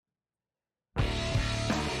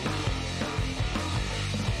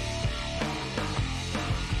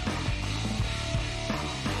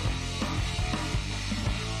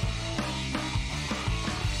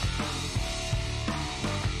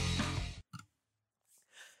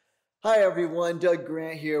Hi everyone, Doug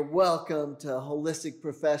Grant here. Welcome to Holistic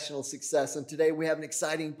Professional Success. And today we have an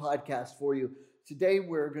exciting podcast for you. Today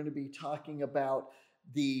we're going to be talking about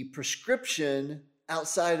the prescription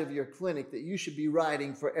outside of your clinic that you should be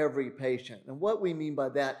writing for every patient. And what we mean by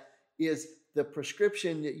that is the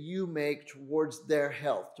prescription that you make towards their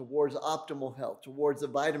health, towards optimal health, towards the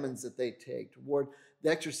vitamins that they take, toward the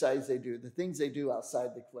exercise they do, the things they do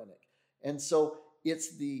outside the clinic. And so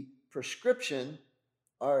it's the prescription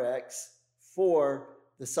RX for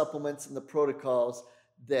the supplements and the protocols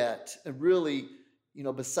that really,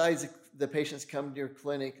 besides the patients come to your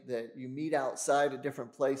clinic, that you meet outside at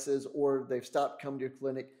different places or they've stopped coming to your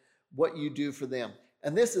clinic, what you do for them.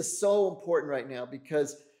 And this is so important right now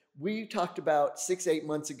because we talked about 6-8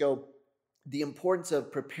 months ago the importance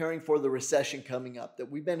of preparing for the recession coming up,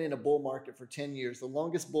 that we've been in a bull market for 10 years, the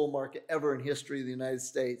longest bull market ever in history of the United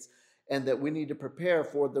States, and that we need to prepare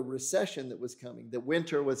for the recession that was coming, that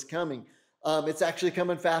winter was coming. It's actually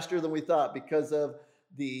coming faster than we thought because of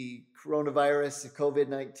the coronavirus, the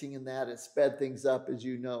COVID-19, and that has sped things up, as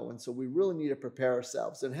you know. And so we really need to prepare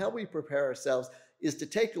ourselves. And how we prepare ourselves is to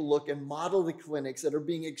take a look and model the clinics that are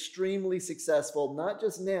being extremely successful, not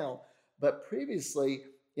just now, but previously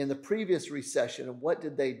in the previous recession. And what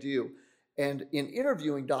did they do? And in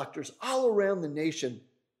interviewing doctors all around the nation,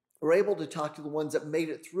 we're able to talk to the ones that made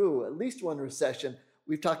it through at least one recession.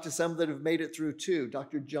 We've talked to some that have made it through two.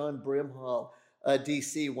 Dr. John Brimhall,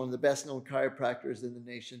 DC, one of the best known chiropractors in the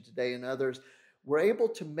nation today, and others were able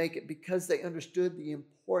to make it because they understood the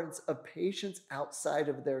importance of patients outside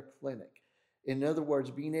of their clinic. In other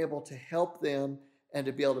words, being able to help them and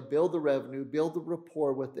to be able to build the revenue, build the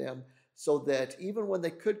rapport with them, so that even when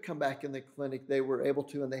they could come back in the clinic, they were able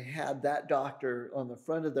to, and they had that doctor on the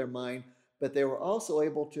front of their mind, but they were also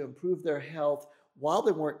able to improve their health while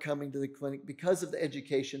they weren't coming to the clinic because of the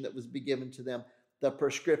education that was being given to them, the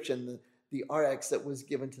prescription, the RX that was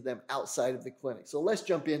given to them outside of the clinic. So let's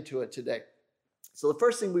jump into it today. So the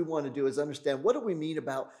first thing we want to do is understand, what do we mean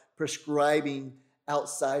about prescribing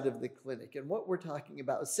outside of the clinic? And what we're talking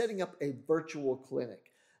about is setting up a virtual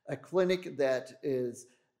clinic, a clinic that is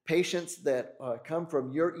patients that come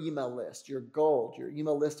from your email list, your gold, your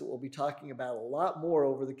email list that we'll be talking about a lot more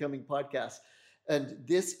over the coming podcasts. And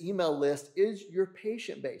this email list is your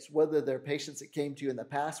patient base, whether they're patients that came to you in the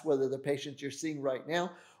past, whether they're patients you're seeing right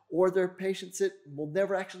now, or they're patients that will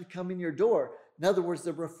never actually come in your door. In other words,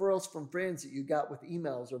 the referrals from friends that you got with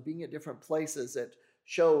emails or being at different places, at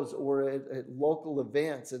shows or at local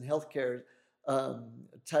events and healthcare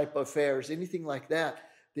type affairs, anything like that,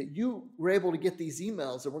 that you were able to get these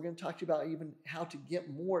emails. And we're going to talk to you about even how to get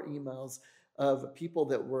more emails of people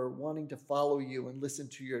that were wanting to follow you and listen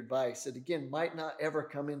to your advice, that again might not ever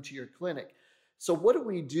come into your clinic. So what do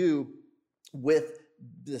we do with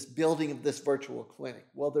this building of this virtual clinic?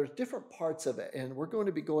 Well, there's different parts of it, and we're going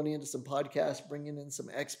to be going into some podcasts, bringing in some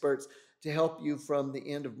experts to help you from the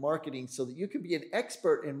end of marketing so that you can be an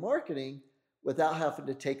expert in marketing without having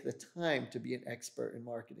to take the time to be an expert in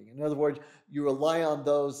marketing. In other words, you rely on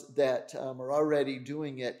those that are already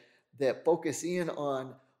doing it, that focus in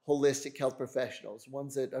on holistic health professionals,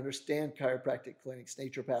 ones that understand chiropractic clinics,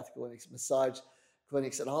 naturopathic clinics, massage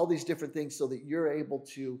clinics, and all these different things, so that you're able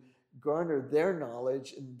to garner their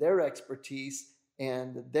knowledge and their expertise,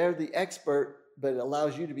 and they're the expert, but it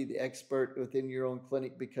allows you to be the expert within your own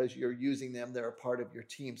clinic because you're using them. They're a part of your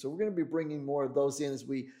team. So we're going to be bringing more of those in as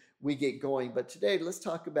we get going. But today, let's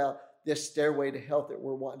talk about this stairway to health that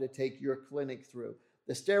we're wanting to take your clinic through.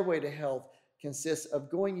 The stairway to health consists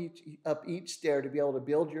of going up each stair to be able to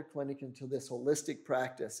build your clinic into this holistic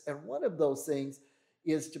practice. And one of those things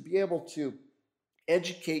is to be able to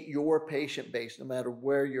educate your patient base, no matter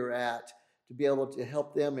where you're at, to be able to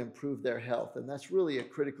help them improve their health. And that's really a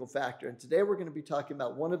critical factor. And today we're going to be talking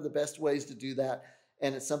about one of the best ways to do that,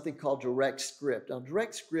 and it's something called Direct Script. Now,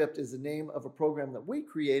 Direct Script is the name of a program that we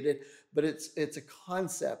created, but it's a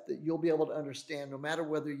concept that you'll be able to understand no matter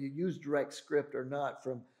whether you use Direct Script or not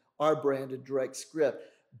from our branded Direct Script.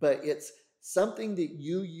 But it's something that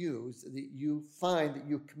you use, that you find, that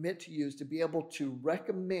you commit to use to be able to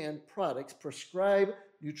recommend products, prescribe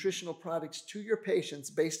nutritional products to your patients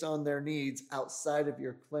based on their needs outside of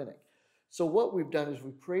your clinic. So what we've done is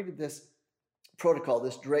we've created this protocol,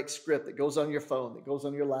 this Direct Script that goes on your phone, that goes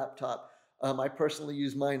on your laptop. I personally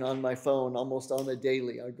use mine on my phone almost on the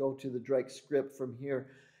daily. I go to the Direct Script from here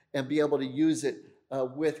and be able to use it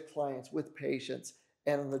with clients, with patients.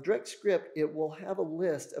 And in the Direct Script, it will have a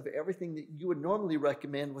list of everything that you would normally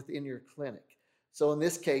recommend within your clinic. So in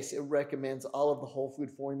this case, it recommends all of the whole food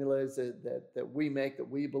formulas that we make, that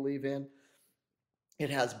we believe in. It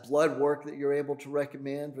has blood work that you're able to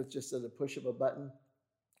recommend with just at a push of a button.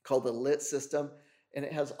 called the LIT system, and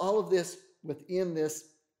it has all of this within this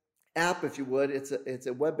app, if you would. It's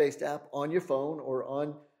a web-based app on your phone or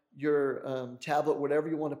on your tablet, whatever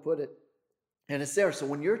you want to put it, and it's there. So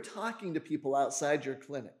when you're talking to people outside your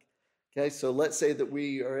clinic, okay, so let's say that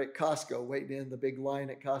we are at Costco, waiting in the big line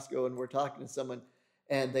at Costco, and we're talking to someone,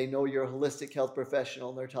 and they know you're a holistic health professional,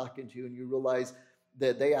 and they're talking to you, and you realize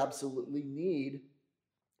that they absolutely need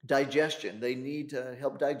digestion. They need to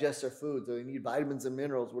help digest their foods, or they need vitamins and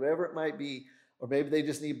minerals, whatever it might be, or maybe they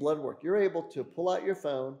just need blood work. You're able to pull out your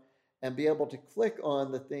phone and be able to click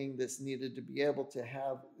on the thing that's needed to be able to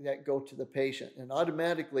have that go to the patient. And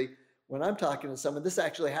automatically, when I'm talking to someone, this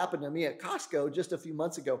actually happened to me at Costco just a few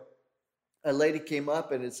months ago. A lady came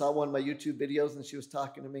up and saw one of my YouTube videos, and she was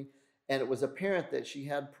talking to me, and it was apparent that she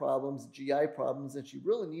had problems, GI problems, and she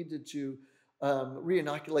really needed to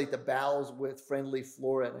re-inoculate the bowels with friendly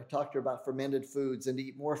flora. And I talked to her about fermented foods and to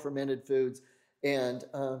eat more fermented foods. And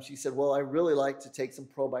she said, well, I really like to take some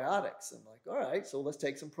probiotics. I'm like, all right, so let's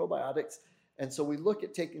take some probiotics. And so we look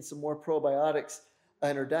at taking some more probiotics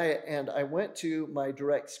in her diet. And I went to my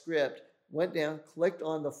direct script, went down, clicked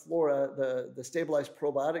on the flora, the stabilized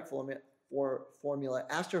probiotic formula,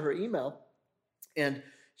 asked her email, and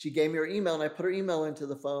she gave me her email, and I put her email into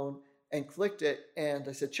the phone and clicked it, and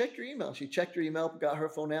I said, check your email. She checked her email, got her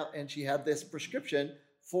phone out, and she had this prescription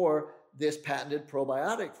for this patented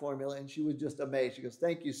probiotic formula, and she was just amazed. She goes,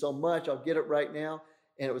 thank you so much. I'll get it right now.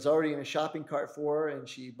 And it was already in a shopping cart for her, and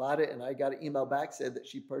she bought it, and I got an email back, said that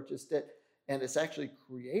she purchased it, and it's actually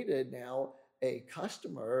created now a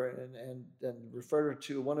customer and referred her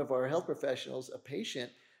to one of our health professionals, a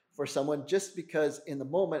patient, for someone, just because in the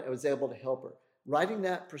moment it was able to help her. Writing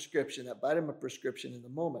that prescription, that vitamin prescription in the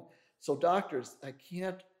moment. So doctors, I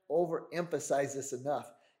can't overemphasize this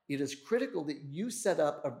enough. It is critical that you set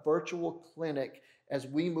up a virtual clinic as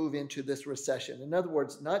we move into this recession. In other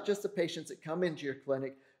words, not just the patients that come into your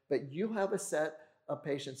clinic, but you have a set of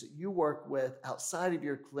patients that you work with outside of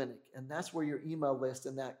your clinic. And that's where your email list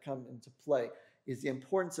and that come into play, is the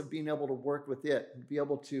importance of being able to work with it and be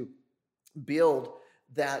able to build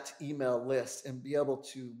that email list and be able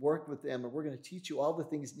to work with them. And we're going to teach you all the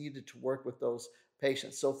things needed to work with those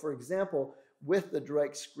patients. So for example, with the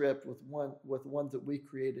direct script, with ones that we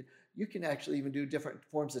created, you can actually even do different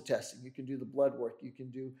forms of testing. You can do the blood work. You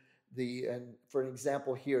can do and for an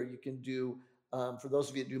example here, you can do, for those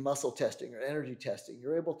of you that do muscle testing or energy testing,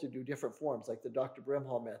 you're able to do different forms like the Dr.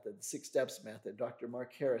 Brimhall method, the 6 steps method, Dr.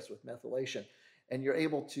 Mark Harris with methylation. And you're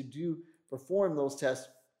able to perform those tests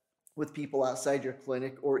with people outside your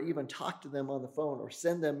clinic, or even talk to them on the phone or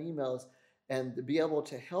send them emails, and to be able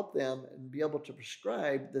to help them and be able to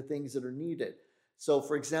prescribe the things that are needed. So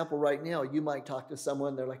for example, right now, you might talk to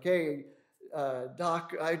someone, they're like, hey,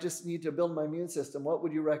 doc, I just need to build my immune system. What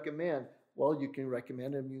would you recommend? Well, you can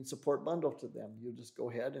recommend an immune support bundle to them. You just go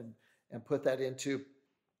ahead and put that into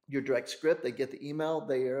your direct script. They get the email.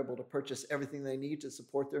 They are able to purchase everything they need to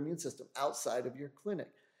support their immune system outside of your clinic.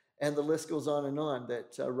 And the list goes on and on.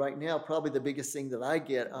 That right now, probably the biggest thing that I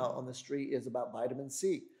get out on the street is about vitamin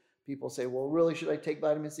C. People say, well, really, should I take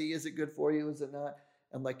vitamin C? Is it good for you? Is it not?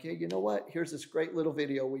 I'm like, hey, you know what? Here's this great little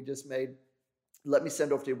video we just made. Let me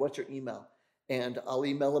send over to you. What's your email? And I'll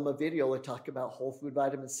email them a video and talk about whole food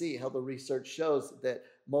vitamin C, how the research shows that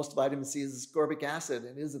most vitamin C is ascorbic acid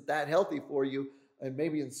and isn't that healthy for you. And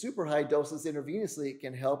maybe in super high doses intravenously, it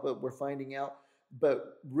can help, but we're finding out.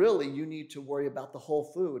 But really, you need to worry about the whole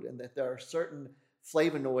food, and that there are certain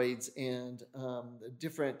flavonoids and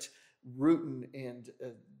different rutin and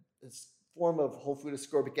form of whole food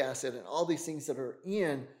ascorbic acid and all these things that are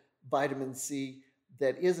in vitamin C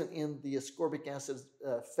that isn't in the ascorbic acid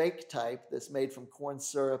fake type that's made from corn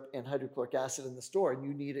syrup and hydrochloric acid in the store, and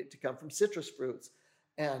you need it to come from citrus fruits.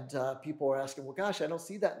 And people are asking, well, gosh, I don't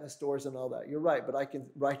see that in the stores and all that. You're right, but I can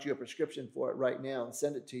write you a prescription for it right now and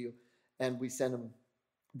send it to you. And we send them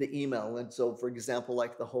the email. And so, for example,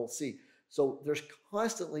 like the whole C. So there's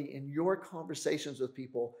constantly in your conversations with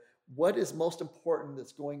people, what is most important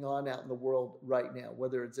that's going on out in the world right now,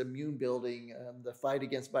 whether it's immune building, the fight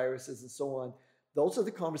against viruses and so on. Those are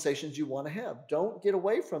the conversations you want to have. Don't get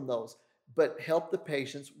away from those, but help the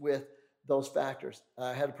patients with those factors.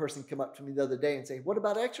 I had a person come up to me the other day and say, what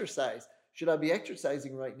about exercise? Should I be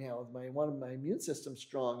exercising right now? I want my immune system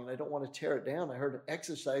strong and I don't want to tear it down. I heard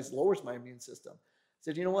exercise lowers my immune system. I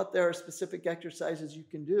said, you know what? There are specific exercises you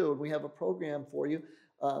can do, and we have a program for you.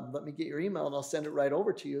 Let me get your email and I'll send it right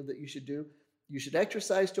over to you that you should do. You should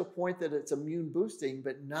exercise to a point that it's immune boosting,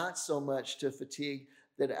 but not so much to fatigue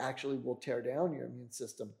that it actually will tear down your immune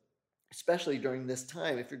system, especially during this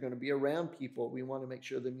time. If you're going to be around people, we want to make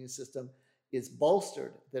sure the immune system is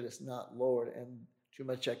bolstered, that it's not lowered. And Too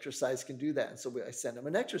much exercise can do that. And so I send them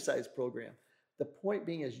an exercise program. The point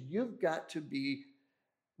being is you've got to be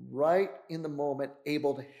right in the moment,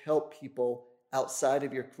 able to help people outside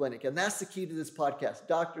of your clinic. And that's the key to this podcast.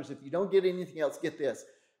 Doctors, if you don't get anything else, get this.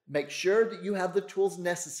 Make sure that you have the tools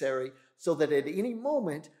necessary so that at any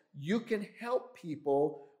moment you can help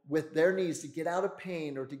people with their needs to get out of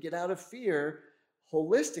pain or to get out of fear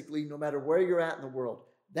holistically, no matter where you're at in the world.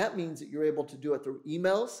 That means that you're able to do it through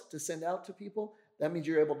emails to send out to people. That means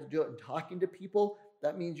you're able to do it in talking to people.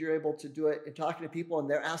 That means you're able to do it in talking to people and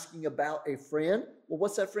they're asking about a friend. Well,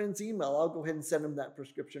 what's that friend's email? I'll go ahead and send them that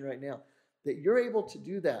prescription right now. That you're able to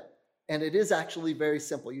do that. And it is actually very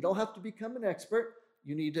simple. You don't have to become an expert.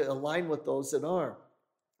 You need to align with those that are.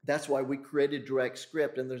 That's why we created Direct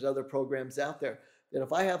Script, and there's other programs out there that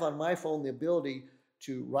if I have on my phone the ability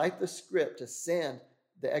to write the script to send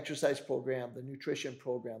the exercise program, the nutrition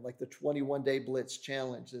program, like the 21-day Blitz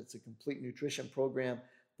Challenge. It's a complete nutrition program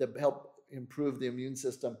that help improve the immune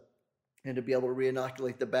system and to be able to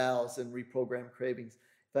reinoculate the bowels and reprogram cravings.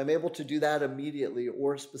 If I'm able to do that immediately,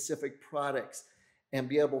 or specific products, and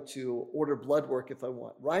be able to order blood work if I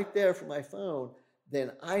want, right there from my phone,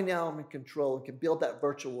 then I now am in control and can build that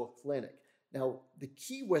virtual clinic. Now, the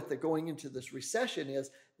key with it going into this recession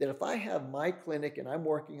is that if I have my clinic and I'm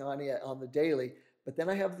working on it on the daily, but then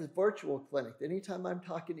I have the virtual clinic. Anytime I'm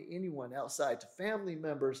talking to anyone outside, to family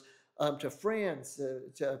members, to friends,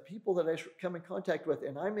 to people that I come in contact with,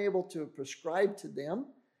 and I'm able to prescribe to them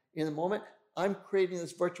in the moment, I'm creating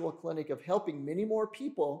this virtual clinic of helping many more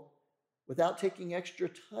people without taking extra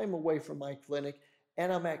time away from my clinic.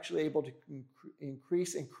 And I'm actually able to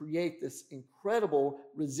increase and create this incredible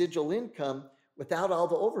residual income without all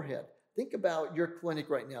the overhead. Think about your clinic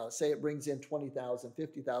right now. Say it brings in $20,000,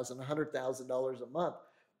 $50,000, $100,000 a month.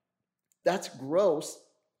 That's gross.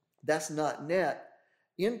 That's not net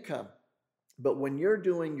income. But when you're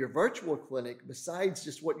doing your virtual clinic, besides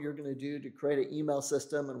just what you're going to do to create an email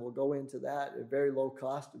system, and we'll go into that at very low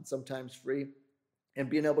cost and sometimes free, and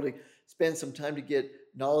being able to spend some time to get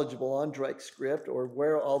knowledgeable on Direct Script or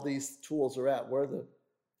where all these tools are at, where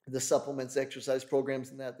the supplements, exercise programs,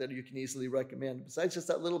 and that you can easily recommend. Besides just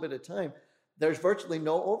that little bit of time, there's virtually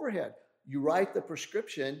no overhead. You write the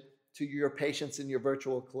prescription to your patients in your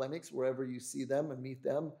virtual clinics, wherever you see them and meet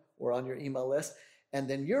them, or on your email list, and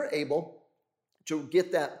then you're able to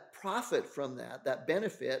get that profit from that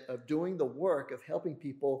benefit of doing the work of helping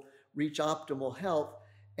people reach optimal health,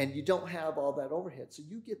 and you don't have all that overhead. So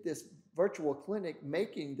you get this virtual clinic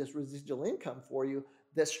making this residual income for you,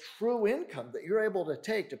 this true income that you're able to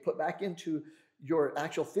take to put back into your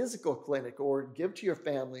actual physical clinic, or give to your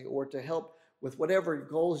family, or to help with whatever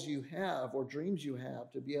goals you have or dreams you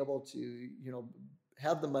have, to be able to,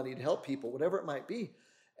 have the money to help people, whatever it might be.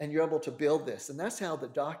 And you're able to build this. And that's how the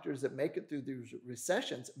doctors that make it through these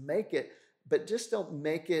recessions make it, but just don't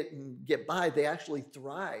make it and get by. They actually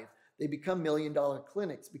thrive. They become $1 million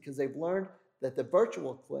clinics because they've learned that the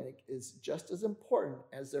virtual clinic is just as important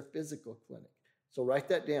as their physical clinic. So write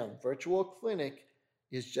that down. Virtual clinic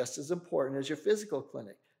is just as important as your physical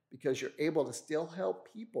clinic, because you're able to still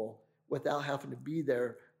help people without having to be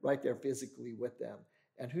there right there physically with them.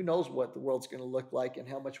 And who knows what the world's going to look like and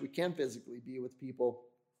how much we can physically be with people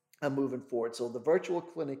moving forward. So the virtual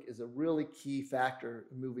clinic is a really key factor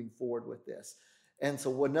moving forward with this. And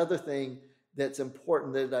so another thing that's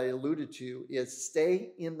important that I alluded to is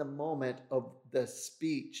stay in the moment of the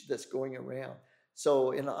speech that's going around.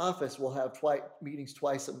 So in the office, we'll have meetings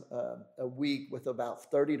twice a week with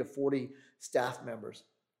about 30 to 40 staff members,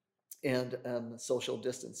 and social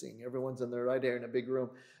distancing. Everyone's in there right there in a big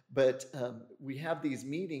room. But we have these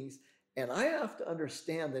meetings, and I have to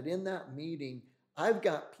understand that in that meeting, I've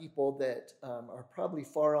got people that are probably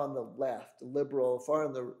far on the left, liberal, far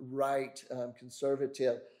on the right,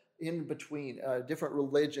 conservative, in between, different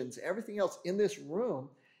religions, everything else in this room.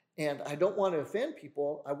 And I don't want to offend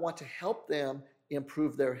people. I want to help them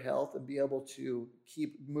improve their health and be able to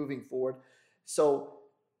keep moving forward. So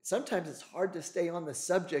sometimes it's hard to stay on the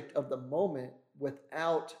subject of the moment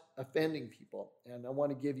without offending people. And I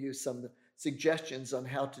want to give you some suggestions on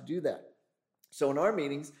how to do that. So in our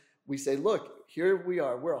meetings, we say, look, here we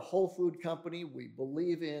are. We're a whole food company. We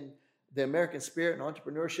believe in the American spirit and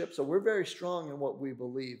entrepreneurship. So we're very strong in what we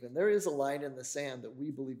believe. And there is a line in the sand that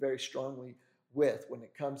we believe very strongly with when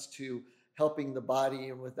it comes to helping the body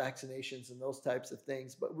and with vaccinations and those types of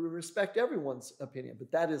things. But we respect everyone's opinion.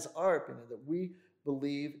 But that is our opinion, that we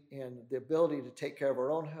believe in the ability to take care of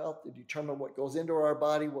our own health, to determine what goes into our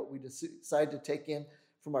body, what we decide to take in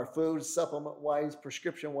from our food, supplement-wise,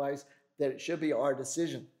 prescription-wise, that it should be our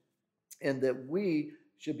decision. And that we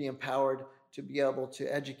should be empowered to be able to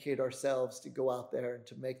educate ourselves, to go out there and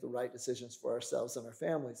to make the right decisions for ourselves and our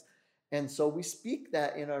families. And so we speak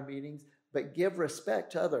that in our meetings, but give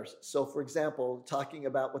respect to others. So, for example, talking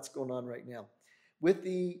about what's going on right now with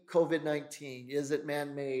the COVID-19, is it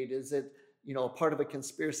man-made? Is it, part of a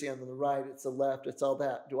conspiracy on the right? It's the left. It's all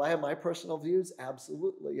that. Do I have my personal views?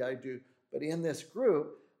 Absolutely, I do. But in this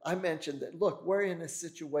group, I mentioned that, look, we're in a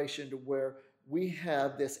situation to where we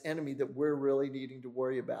have this enemy that we're really needing to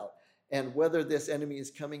worry about. And whether this enemy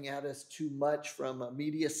is coming at us too much from a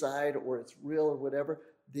media side or it's real or whatever,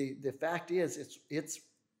 the fact is it's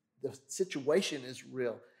the situation is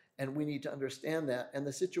real, and we need to understand that. And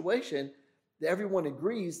the situation, everyone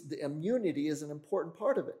agrees, the immunity is an important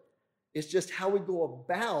part of it. It's just how we go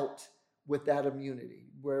about with that immunity,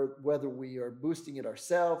 whether we are boosting it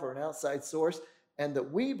ourselves or an outside source, and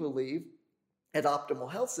that we believe at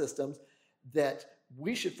Optimal Health Systems that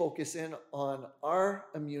we should focus in on our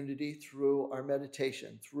immunity through our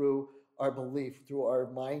meditation, through our belief, through our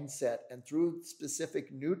mindset, and through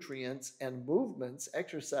specific nutrients and movements,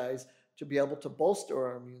 exercise, to be able to bolster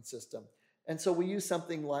our immune system. And so we use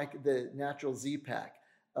something like the natural Z-Pack,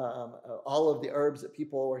 all of the herbs that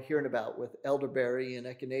people are hearing about with elderberry and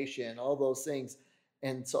echinacea and all those things.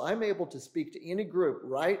 And so I'm able to speak to any group,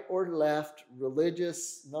 right or left,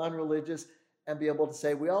 religious, non-religious, and be able to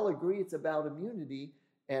say, we all agree it's about immunity,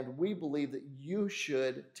 and we believe that you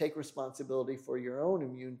should take responsibility for your own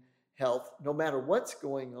immune health. No matter what's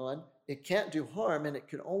going on, it can't do harm, and it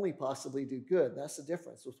can only possibly do good. That's the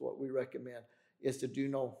difference with what we recommend, is to do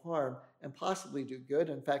no harm and possibly do good.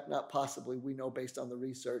 In fact, not possibly, we know based on the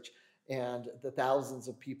research and the thousands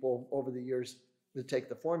of people over the years that take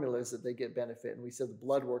the formulas that they get benefit. And we said the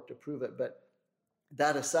blood work to prove it. But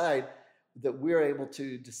that aside, that we're able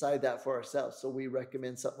to decide that for ourselves. So we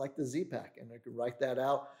recommend something like the Z-Pack, and I can write that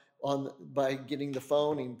out by getting the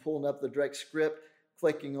phone and pulling up the direct script,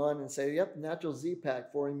 clicking on and say, yep, natural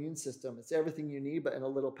Z-Pack for immune system. It's everything you need, but in a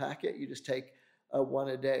little packet. You just take one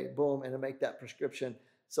a day, boom, and make that prescription.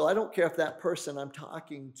 So I don't care if that person I'm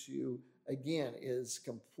talking to, again, is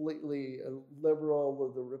completely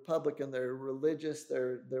liberal, the Republican, they're religious,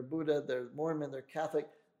 they're Buddha, they're Mormon, they're Catholic.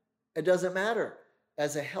 It doesn't matter.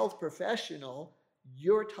 As a health professional,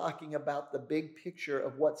 you're talking about the big picture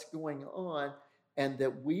of what's going on, and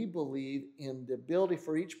that we believe in the ability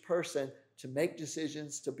for each person to make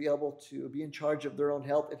decisions, to be able to be in charge of their own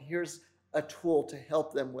health. And here's a tool to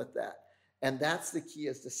help them with that. And that's the key,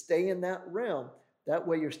 is to stay in that realm. That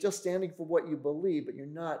way you're still standing for what you believe, but you're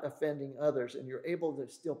not offending others, and you're able to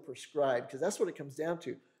still prescribe, because that's what it comes down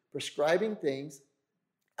to. Prescribing things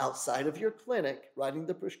outside of your clinic, writing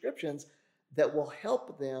the prescriptions that will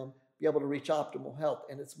help them be able to reach optimal health.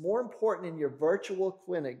 And it's more important in your virtual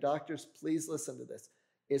clinic. Doctors, please listen to this.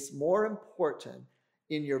 It's more important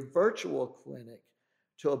in your virtual clinic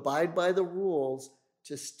to abide by the rules,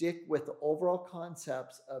 to stick with the overall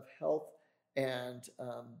concepts of health and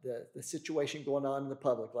the situation going on in the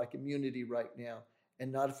public, like immunity right now,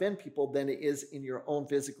 and not offend people, than it is in your own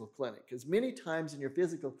physical clinic. Because many times in your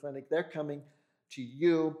physical clinic, they're coming to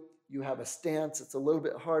you. You have a stance. It's a little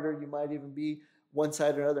bit harder. You might even be one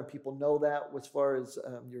side or another, and people know that as far as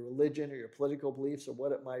your religion or your political beliefs or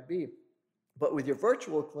what it might be. But with your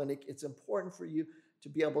virtual clinic, it's important for you to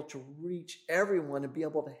be able to reach everyone and be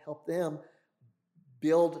able to help them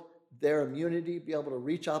build their immunity, be able to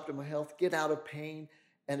reach optimal health, get out of pain,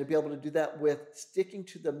 and to be able to do that with sticking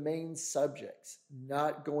to the main subjects,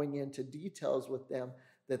 not going into details with them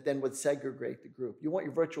that then would segregate the group. You want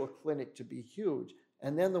your virtual clinic to be huge.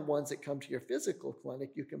 And then the ones that come to your physical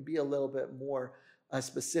clinic, you can be a little bit more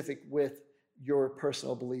specific with your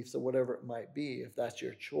personal beliefs or whatever it might be, if that's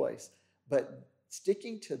your choice. But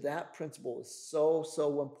sticking to that principle is so,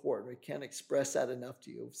 so important. I can't express that enough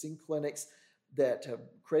to you. I've seen clinics that have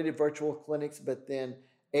created virtual clinics, but then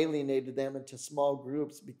alienated them into small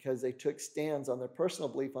groups because they took stands on their personal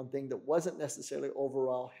belief on things that wasn't necessarily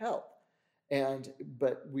overall health.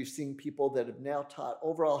 But we've seen people that have now taught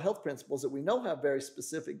overall health principles that we know have very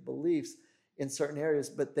specific beliefs in certain areas,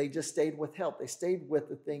 but they just stayed with health. They stayed with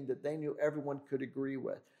the thing that they knew everyone could agree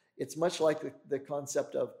with. It's much like the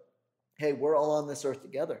concept of, hey, we're all on this earth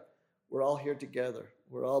together. We're all here together.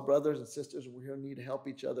 We're all brothers and sisters, and we need to help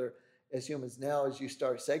each other as humans. Now, as you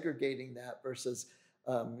start segregating that versus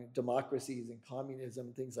democracies and communism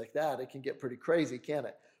and things like that, it can get pretty crazy, can't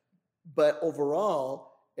it? But overall,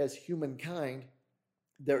 as humankind,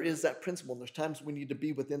 there is that principle. And there's times we need to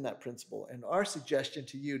be within that principle. And our suggestion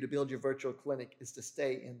to you to build your virtual clinic is to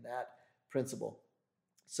stay in that principle.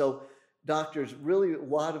 So doctors, really a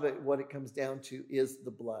lot of it, what it comes down to is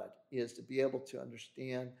the blood, is to be able to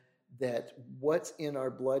understand that what's in our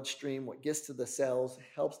bloodstream, what gets to the cells,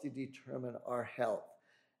 helps to determine our health.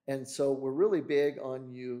 And so we're really big on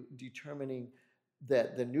you determining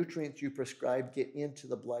that the nutrients you prescribe get into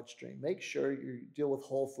the bloodstream. Make sure you deal with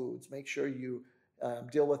whole foods. Make sure you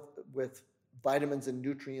deal with vitamins and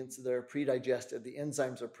nutrients that are pre-digested. The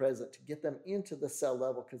enzymes are present to get them into the cell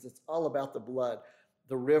level, because it's all about the blood,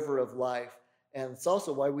 the river of life. And it's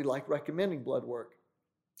also why we like recommending blood work.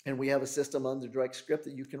 And we have a system on the Direct Script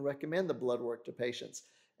that you can recommend the blood work to patients,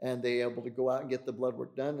 and they're able to go out and get the blood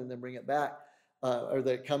work done and then bring it back, or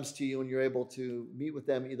that it comes to you and you're able to meet with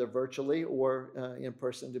them either virtually or in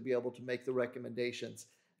person to be able to make the recommendations.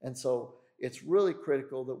 And so it's really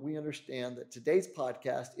critical that we understand that today's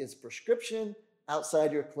podcast is prescription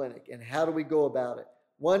outside your clinic. And how do we go about it?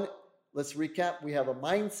 One, let's recap. We have a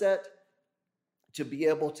mindset to be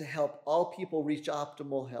able to help all people reach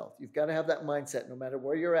optimal health. You've got to have that mindset no matter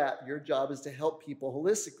where you're at. Your job is to help people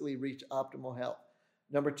holistically reach optimal health.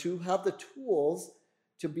 Number two, have the tools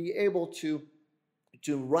to be able to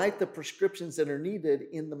write the prescriptions that are needed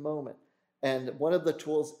in the moment. And one of the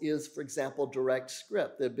tools is, for example, Direct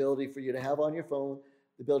Script, the ability for you to have on your phone,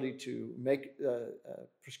 the ability to make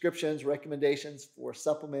prescriptions, recommendations for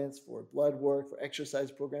supplements, for blood work, for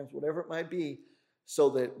exercise programs, whatever it might be, so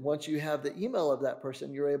that once you have the email of that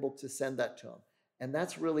person, you're able to send that to them. And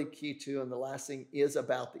that's really key too. And the last thing is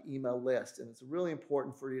about the email list. And it's really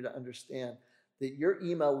important for you to understand that your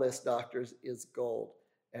email list, doctors, is gold.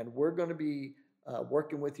 And we're going to be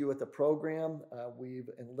working with you with the program. We've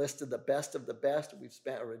enlisted the best of the best. We've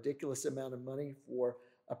spent a ridiculous amount of money for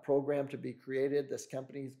a program to be created. This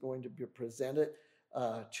company is going to be presented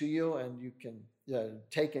to you, and you can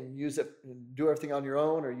take and use it and do everything on your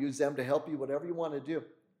own, or use them to help you, whatever you want to do.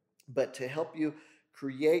 But to help you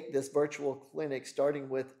create this virtual clinic, starting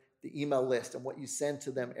with the email list and what you send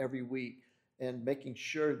to them every week, and making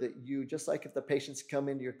sure that you, just like if the patients come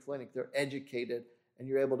into your clinic, they're educated and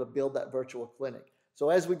you're able to build that virtual clinic. So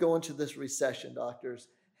as we go into this recession, doctors,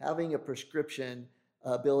 having a prescription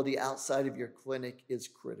ability outside of your clinic is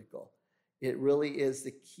critical. It really is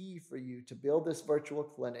the key for you to build this virtual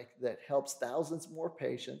clinic that helps thousands more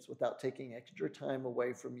patients without taking extra time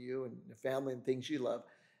away from you and your family and things you love,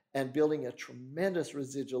 and building a tremendous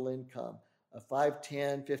residual income. 5,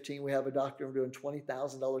 10, 15, we have a doctor doing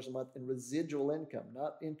 $20,000 a month in residual income,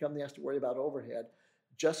 not income that has to worry about overhead,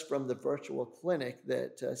 just from the virtual clinic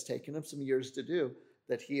that has taken him some years to do,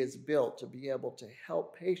 that he has built to be able to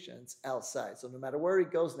help patients outside. So no matter where he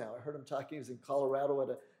goes now, I heard him talking, he was in Colorado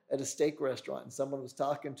at a steak restaurant, and someone was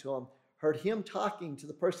talking to him, heard him talking to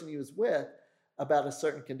the person he was with about a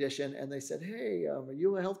certain condition, and they said, hey, are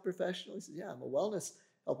you a health professional? He said, yeah, I'm a wellness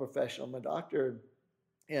health professional, I'm a doctor.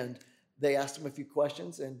 And they asked him a few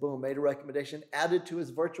questions, and boom, made a recommendation, added to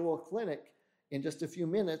his virtual clinic in just a few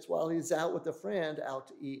minutes while he's out with a friend out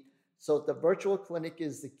to eat. So the virtual clinic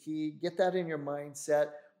is the key. Get that in your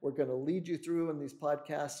mindset. We're going to lead you through in these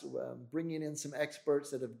podcasts, bringing in some experts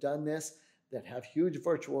that have done this, that have huge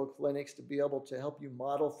virtual clinics to be able to help you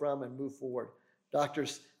model from and move forward.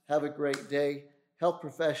 Doctors, have a great day. Health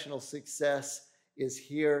Professional Success is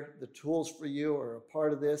here. The tools for you are a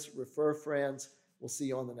part of this. Refer friends. We'll see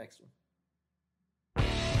you on the next one.